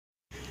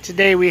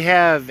Today we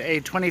have a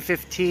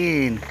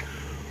 2015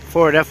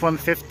 Ford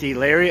F150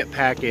 Lariat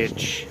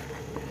package.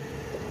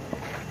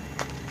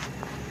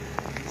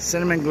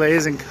 Cinnamon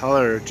glaze in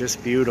color,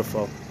 just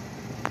beautiful.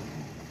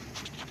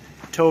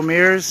 Tow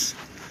mirrors,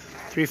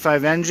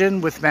 3.5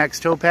 engine with max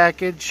tow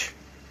package.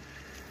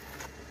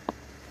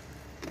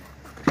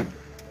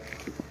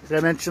 Did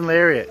I mention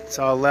Lariat? It's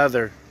all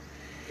leather.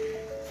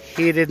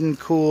 Heated and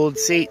cooled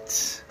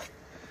seats.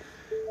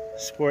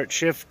 Sport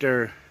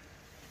shifter.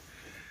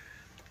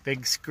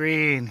 Big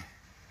screen.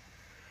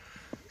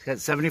 It's got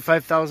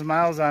 75,000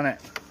 miles on it.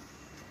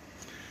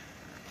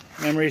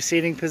 Memory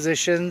seating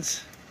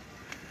positions.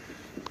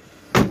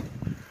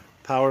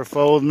 Power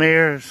fold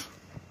mirrors.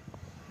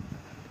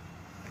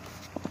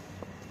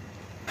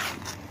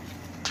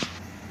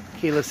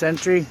 Keyless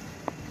entry.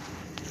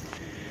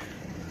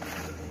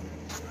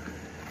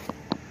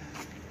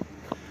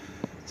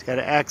 It's got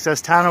an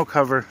access tonneau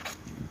cover.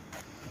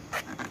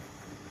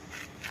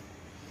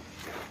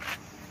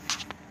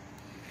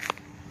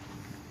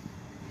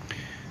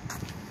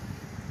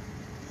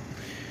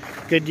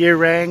 Goodyear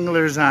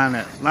Wranglers on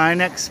it.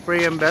 Line-X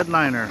spray and bed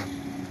liner.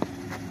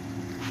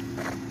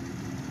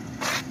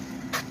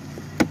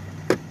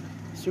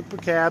 Super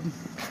cab.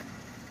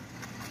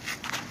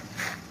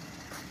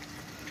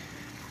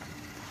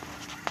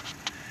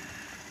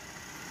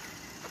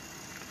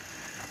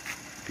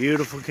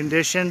 Beautiful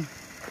condition.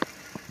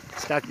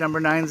 Stock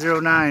number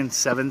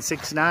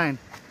 909769.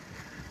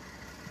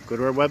 Go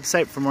to our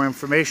website for more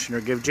information or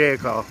give Jay a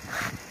call.